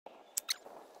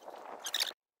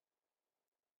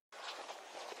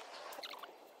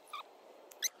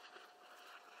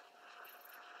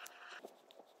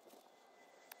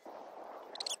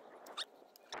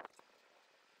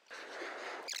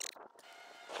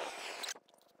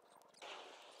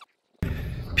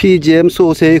PGM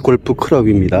소세이 골프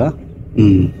클럽입니다.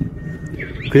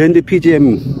 그랜드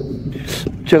PGM,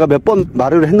 제가 몇 번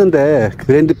말을 했는데,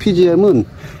 그랜드 PGM은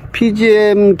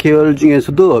PGM 계열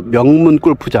중에서도 명문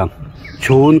골프장,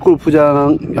 좋은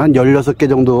골프장 한 16개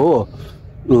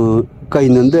정도가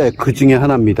있는데 그 중에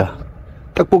하나입니다.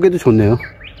 딱 보기에도 좋네요.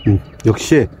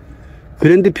 역시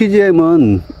그랜드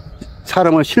PGM은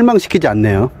사람을 실망시키지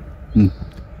않네요.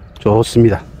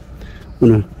 좋습니다.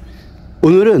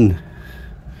 오늘은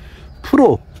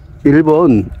프로,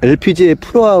 일본 LPGA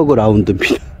프로하고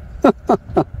라운드입니다.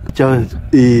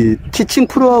 이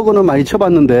티칭프로와는 많이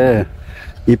쳐봤는데,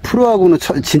 이 프로하고는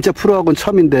진짜 프로하고는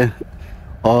처음인데,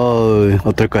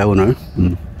 어떨까요, 오늘?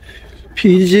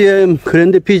 PGM,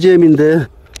 그랜드 PGM인데,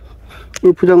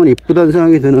 골프장은 이쁘다는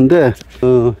생각이 드는데,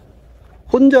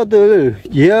 혼자들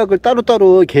예약을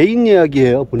따로따로 개인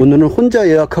예약이에요. 오늘은 혼자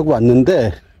예약하고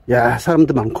왔는데, 야,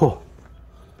 사람도 많고,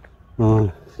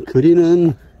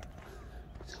 그린은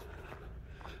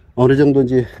어느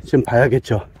정도인지 지금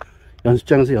봐야겠죠.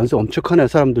 연습장에서 연습 엄청 하네,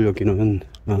 사람들 여기는.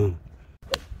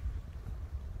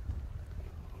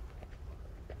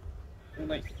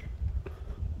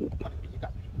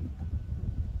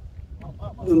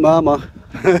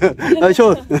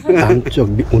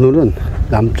 오늘은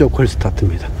남쪽 홀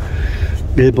스타트입니다.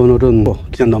 1번 홀은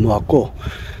그냥 넘어왔고,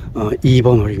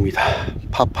 2번 홀입니다.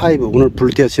 파5, 오늘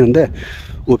블루티어 치는데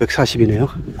 540이네요.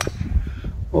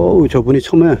 저분이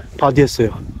처음에 바디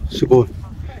했어요. 수고.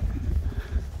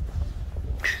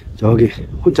 저기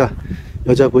혼자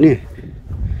여자분이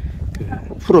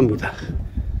프로입니다.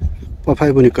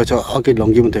 파5니까 저기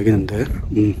넘기면 되겠는데.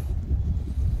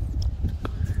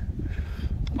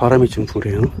 바람이 좀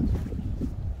부네요.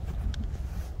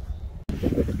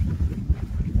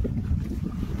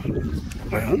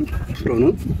 과연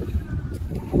프로는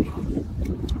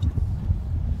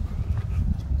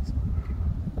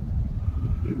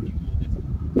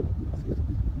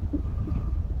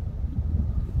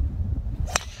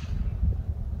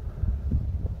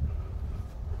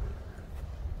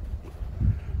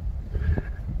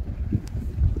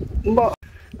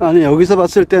아니, 여기서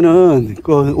봤을 때는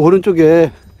그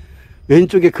오른쪽에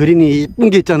왼쪽에 그린이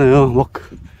이쁜 게 있잖아요. 막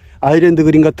아일랜드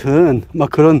그린 같은 막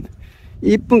그런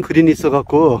이쁜 그린이 있어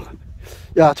갖고,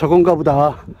 야, 저건가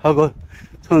보다 하고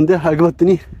섰는데 알고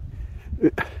봤더니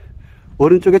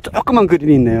오른쪽에 조그만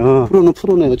그린이 있네요.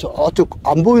 프로네요. 저쪽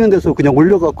안 보이는 데서 그냥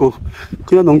올려 갖고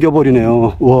그냥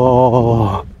넘겨버리네요.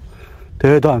 와,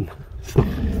 대단.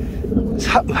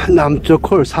 남쪽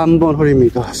홀 3번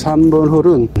홀입니다. 3번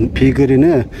홀은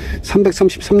비그린에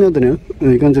 333야드네요.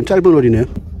 이건 좀 짧은 홀이네요.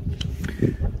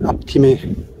 앞팀에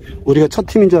우리가 첫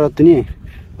팀인 줄 알았더니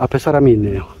앞에 사람이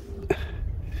있네요.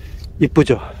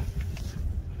 이쁘죠?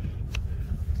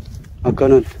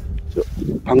 아까는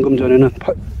방금 전에는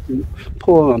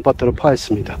포 안파트로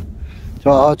파했습니다.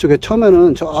 저쪽에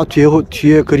처음에는 저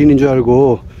뒤에 그린인 줄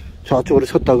알고 저쪽으로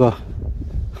섰다가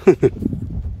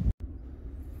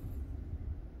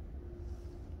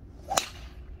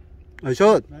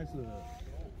샷! 나이스.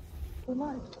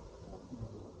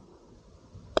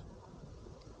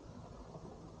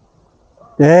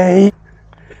 에이,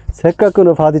 색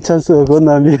갖고는 바디 찬스, 그건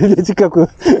나 밀리지 갖고.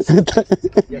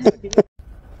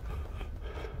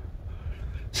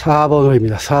 4번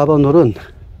홀입니다. 4번 홀은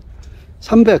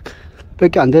 300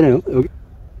 밖에 안 되네요. 여기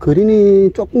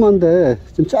그린이 조그만데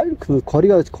좀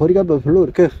거리가 별로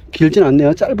이렇게 길진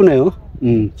않네요. 짧으네요.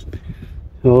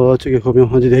 저쪽에 보면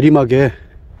완전 내리막에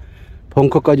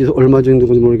벙커까지 얼마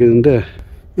정도인지 모르겠는데,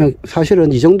 그냥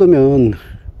사실은 이 정도면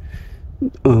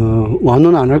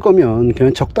완원 안 할 거면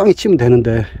그냥 적당히 치면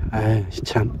되는데, 아이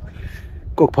참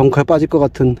꼭 벙커에 빠질 것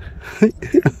같은.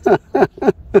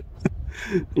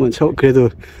 그래도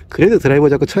드라이버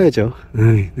잡고 쳐야죠.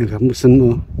 아이, 내가 무슨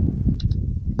뭐.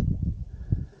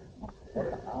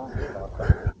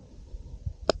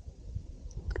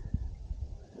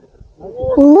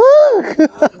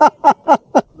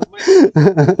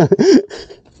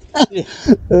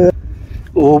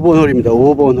 (5번) 홀입니다.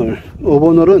 5번 홀.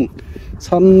 5번 홀은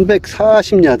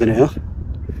 340야드네요.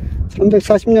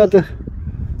 340야드.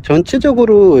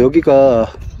 전체적으로 여기가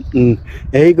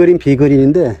A그린,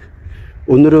 B그린인데,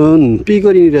 오늘은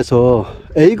B그린이라서,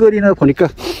 A그린을 보니까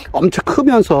엄청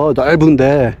크면서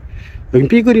넓은데, 여기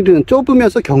B그린은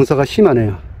좁으면서 경사가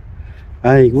심하네요.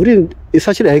 아이, 우린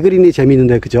사실 A그린이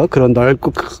재밌는데, 그죠? 그런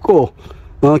넓고 크고,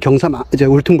 경사 이제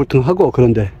울퉁불퉁하고,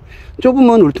 그런데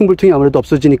좁으면 울퉁불퉁이 아무래도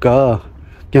없어지니까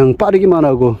그냥 빠르기만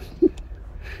하고,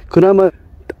 그나마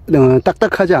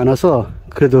딱딱하지 않아서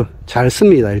그래도 잘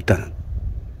씁니다. 일단은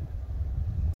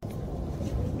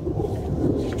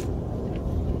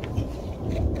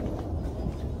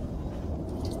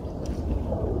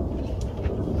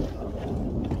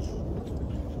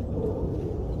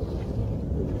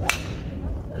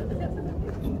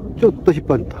ちょっと引っ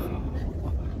張った。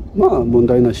まあ問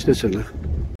題なしですよね。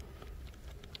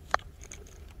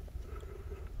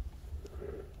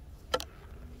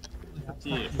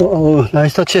ナイ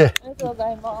スタッチ。ありがとうご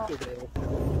ざいます。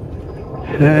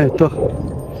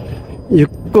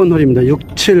6권 홀입니다.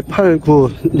 6, 7, 8, 9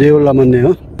 4홀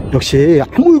남았네요. 역시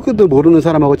아무것도 모르는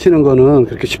사람하고 치는 거는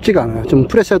그렇게 쉽지가 않아요. 좀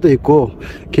프레셔도 있고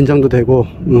긴장도 되고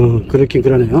그렇긴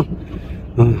그러네요.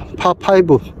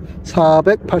 파5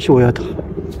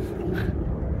 485야드.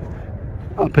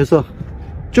 앞에서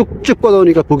쭉쭉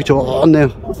뻗어오니까 보기 좋네요.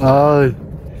 아,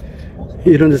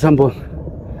 이런 데서 한번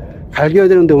갈겨야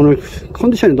되는데 오늘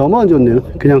컨디션이 너무 안 좋네요.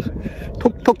 그냥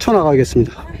톡톡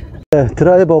쳐나가겠습니다. 네,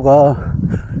 드라이버가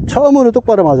처음으로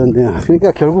똑바로 맞았네요.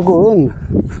 그러니까 결국은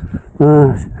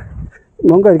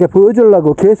뭔가 이렇게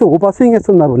보여주려고 계속 오버스윙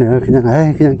했었나 보네요.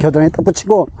 그냥 겨드랑이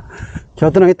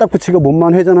딱 붙이고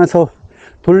몸만 회전해서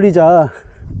돌리자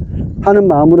하는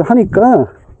마음으로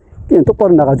하니까 그냥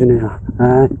똑바로 나가주네요.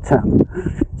 아, 참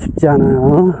쉽지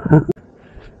않아요.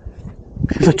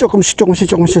 그래서 조금씩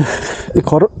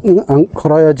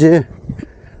걸어야지.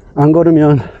 안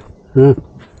걸으면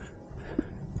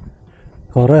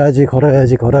걸어야지.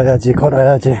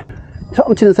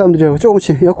 처음 치는 사람들이라고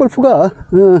조금씩. 였골프가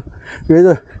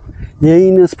그래도 예의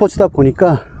있는 스포츠다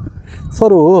보니까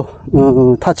서로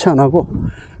타치 안 하고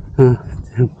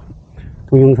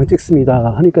동영상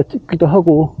찍습니다 하니까 찍기도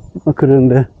하고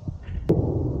그러는데,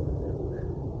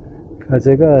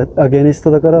 제가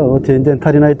아게니스트だから 全然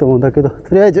足りないと思うんだけど、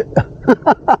とりあえず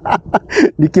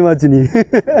力まずに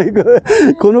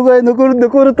このぐらい残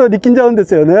ると力んじゃうんで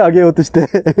すよね、上げようとして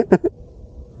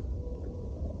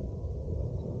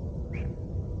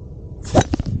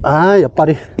ああ、やっぱ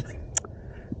り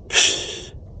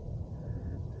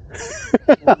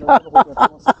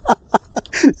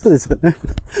そうですよね。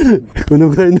この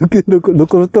ぐらい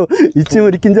残ると一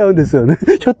応力んじゃうんですよね。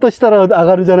ひょっとしたら上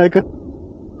がるじゃないか。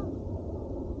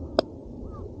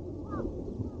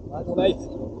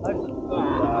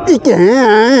いけ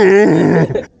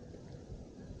ー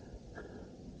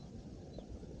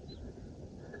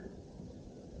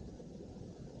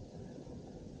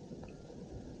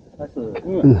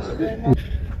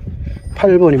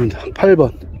8번입니다.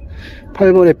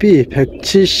 8번에 B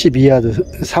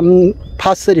 172야드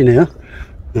 3파3네요.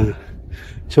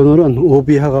 저는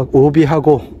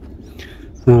오비하고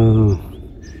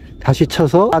다시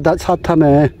쳐서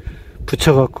 4탐에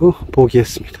붙여갖고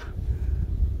보기했습니다.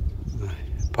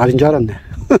 발인 줄 알았네.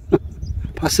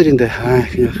 파3인데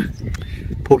그냥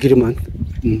보기로만.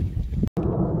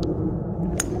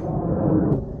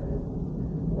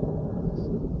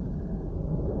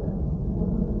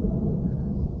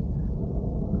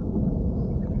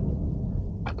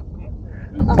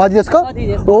 바디ですか?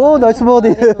 오, 나이스 버디.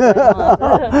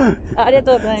 ありが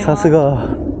とうございます。 사스가.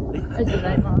 ありがとうご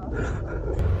ざいます。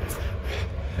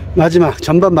 마지막,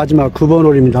 전반 마지막 9번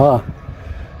홀입니다.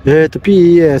 예, 또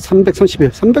B에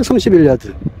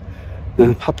 331야드.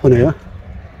 파포네요.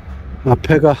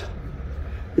 앞에가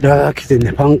이렇게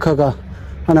됐네. 방카가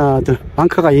하나, 둘.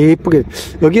 방카가 예쁘게.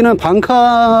 여기는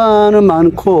방카는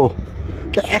많고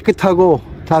깨끗하고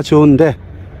다 좋은데,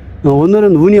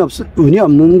 오늘은 운이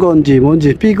없는 건지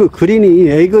뭔지, 그린이,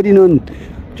 A 그린은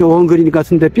좋은 그린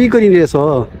같은데, B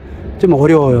그린이라서 좀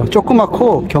어려워요.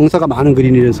 조그맣고 경사가 많은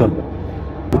그린이라서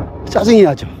짜증이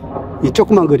나죠. 이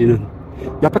조그만 그린은.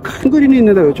 옆에 큰 그린이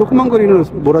있는데 왜 조그만 그린을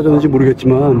몰아줬는지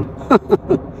모르겠지만.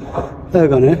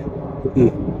 하여간에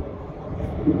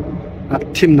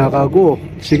앞팀 나가고,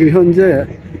 지금 현재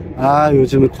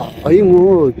요즘 거의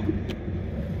뭐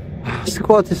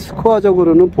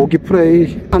스코어적으로는 보기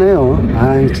플레이 하네요.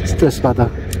 스트레스 받아.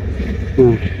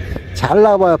 잘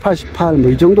나와야 88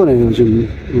 뭐 이 정도네요.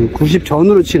 요즘 90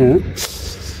 전후로 치네.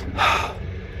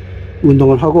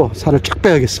 운동을 하고 살을 쫙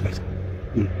빼야겠습니다.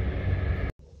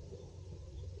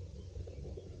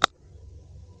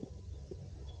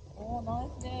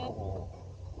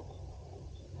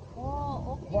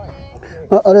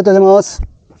 아리가토우고자이마스.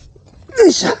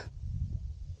 으쌰.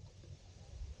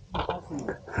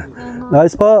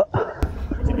 나이스 파.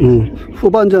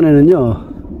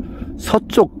 후반전에는요,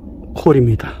 서쪽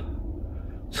홀입니다.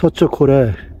 서쪽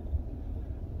홀에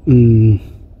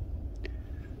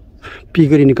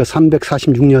B그리니까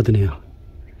 346야드네요.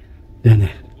 네네.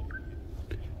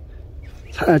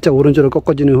 살짝 오른쪽으로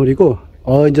꺾어지는 홀이고,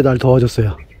 이제 날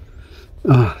더워졌어요.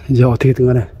 이제 어떻게든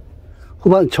간에.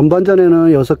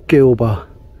 전반전에는 6개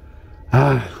오버.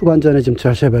 후반전에 좀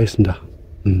잘 해봐야겠습니다.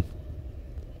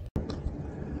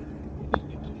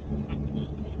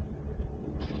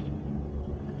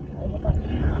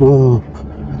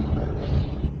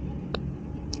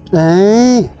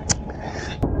 에이.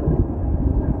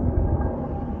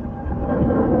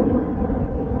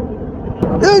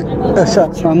 샷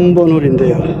 3번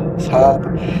홀인데요.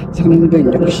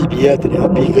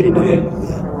 362야드네요. 비글이네.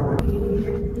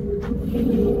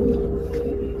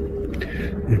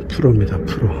 네, 프로입니다.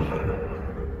 프로.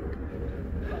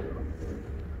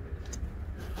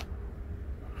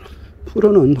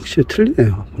 프로는 확실히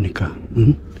틀리네요. 보니까.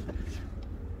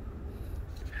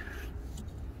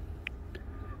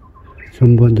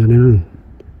 전반전에는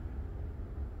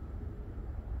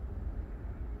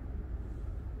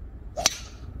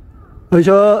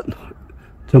샷!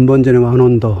 전반전에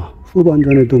완언더,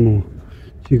 후반전에도 뭐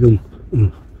지금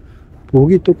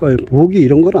보기 똑까요. 보기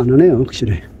이런 걸 안 하네요.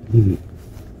 확실히.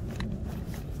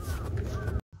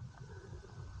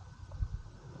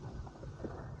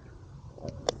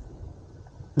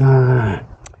 아.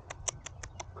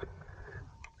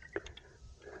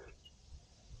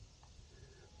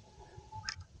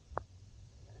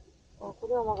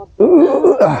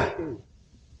 아.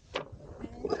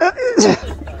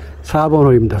 4번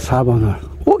홀입니다. 4번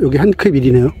홀. 여기 핸디캡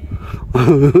 1이네요.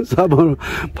 4번 홀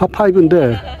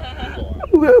파5인데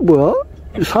왜 뭐야?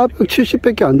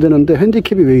 470밖에 안 되는데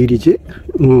핸디캡이 왜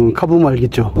 1이지? 가보면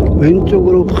알겠죠.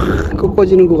 왼쪽으로 확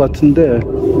꺾어지는 것 같은데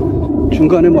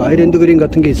중간에 뭐 아일랜드 그린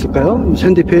같은 게 있을까요?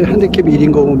 핸디캡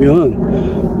 1인 거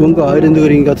보면 뭔가 아일랜드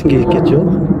그린 같은 게 있겠죠.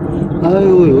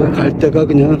 아유, 여기 갈 데가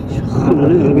그냥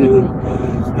희한하네요. 그냥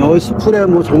여기 스프레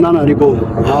뭐 장난 아니고.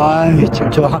 아이 참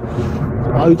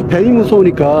뱀이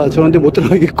무서우니까 저런데 못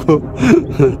들어가겠고.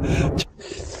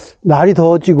 날이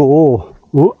더워지고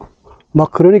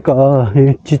막 그러니까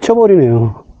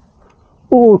지쳐버리네요.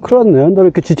 큰일 났네. 나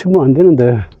이렇게 지치면 안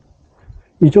되는데.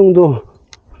 이 정도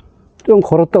좀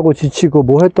걸었다고 지치고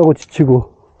뭐 했다고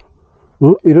지치고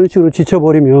이런 식으로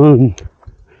지쳐버리면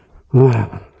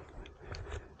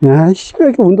야, 씨, 왜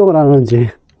이렇게 운동을 안 하는지.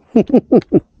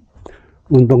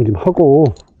 운동 좀 하고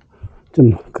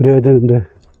좀 그래야 되는데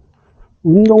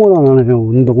운동을 안 하네요.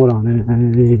 운동을 안 해.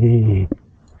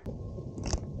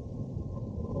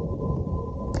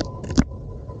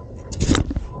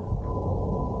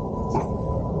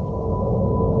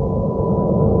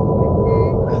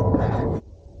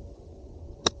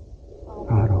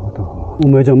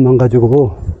 몸 회전만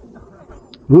가지고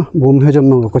몸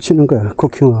회전만 갖고 치는 거야.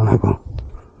 쿠킹 안 하고.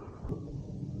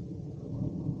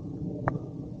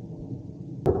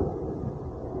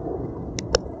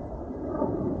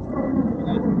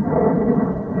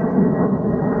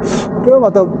 그래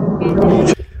맞다.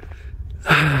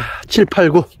 7,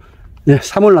 8, 9 네,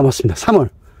 3월 남았습니다. 3월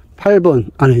 8번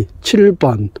아니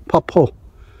 7번 파4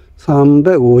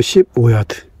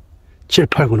 355야드 7,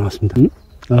 8, 9 나왔습니다.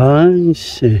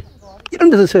 아이씨 이런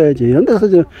데서 써야지. 이런 데서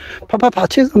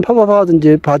파치에서 파파파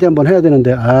하든지 바디 한번 해야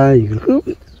되는데 이거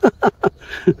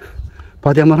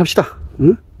바디 한번 합시다.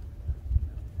 응?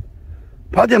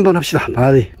 바디 한번 합시다.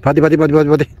 바디.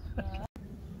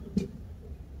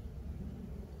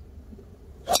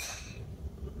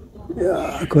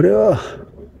 야, 그래요.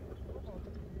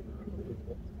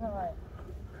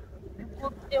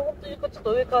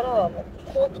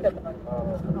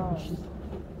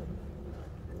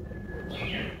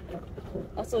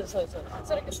そうですそうです。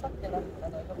それでスタッてなった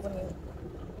の横に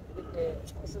出て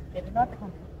擦ってるなって感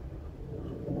じ。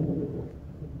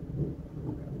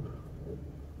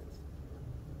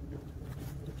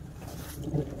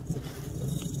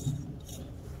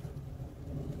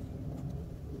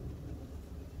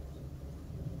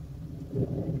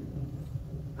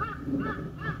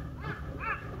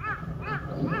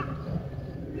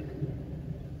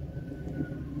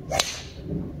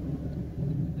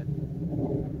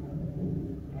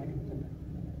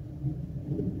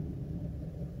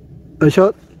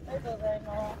샷.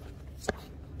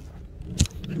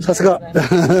 사스가.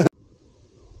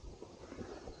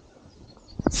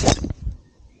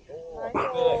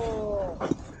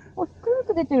 低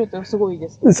く出てるとすごいで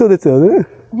すね。そうですよね。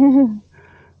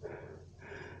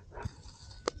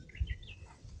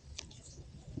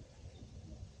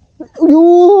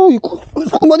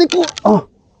そこまで行こ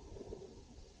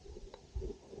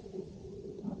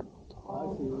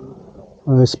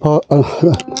う。スパ、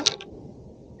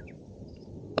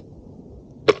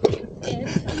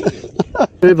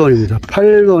8번입니다.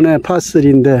 8번에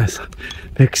파3인데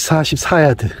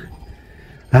 144야드.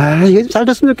 이게 좀 잘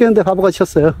됐으면 좋겠는데 바보같이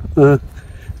쳤어요.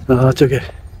 저게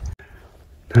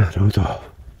로드.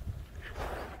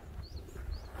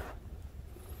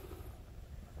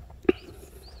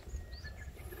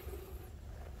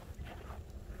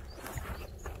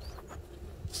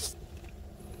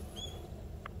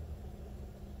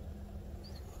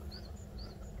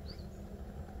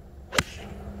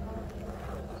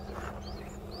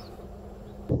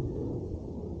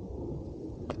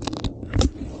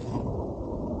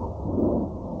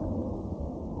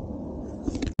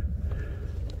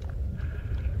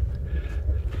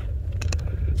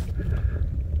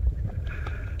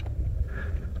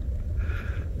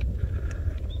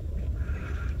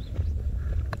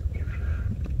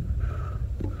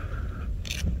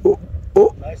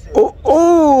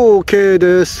 오케이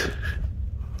데스.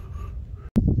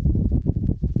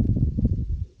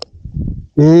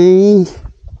 에이.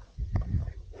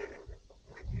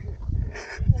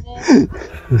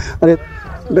 아니,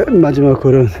 맨 마지막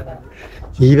홀은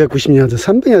 290야드,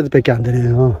 300야드 밖에 안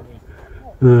되네요.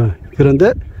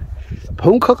 그런데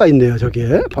벙커가 있네요.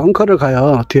 저기에 벙커를 가야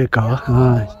어떻게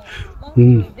할까.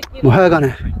 뭐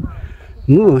하여간에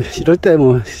뭐 이럴 때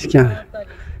뭐 그냥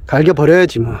갈겨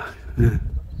버려야지 뭐.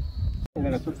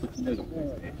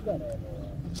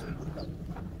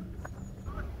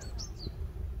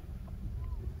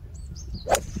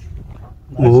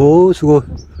 오, 수고.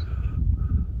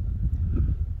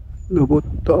 여보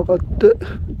따갔대.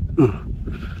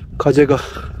 가재가.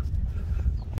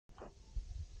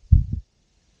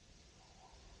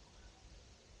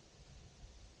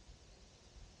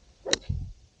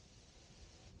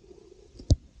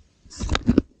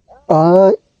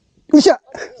 아, 으쌰!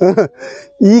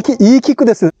 이 킥구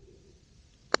됐어.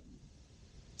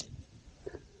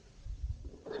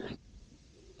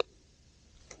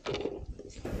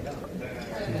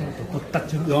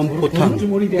 연포탕.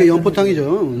 이게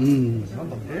연포탕이죠.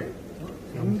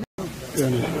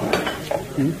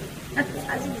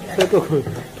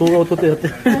 도가 어떻대 였대.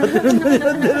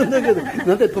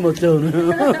 나한테 또 넣었죠 오늘.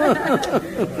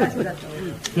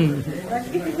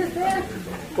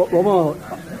 어머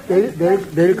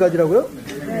내일까지라고요?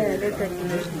 네,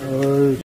 내일까지.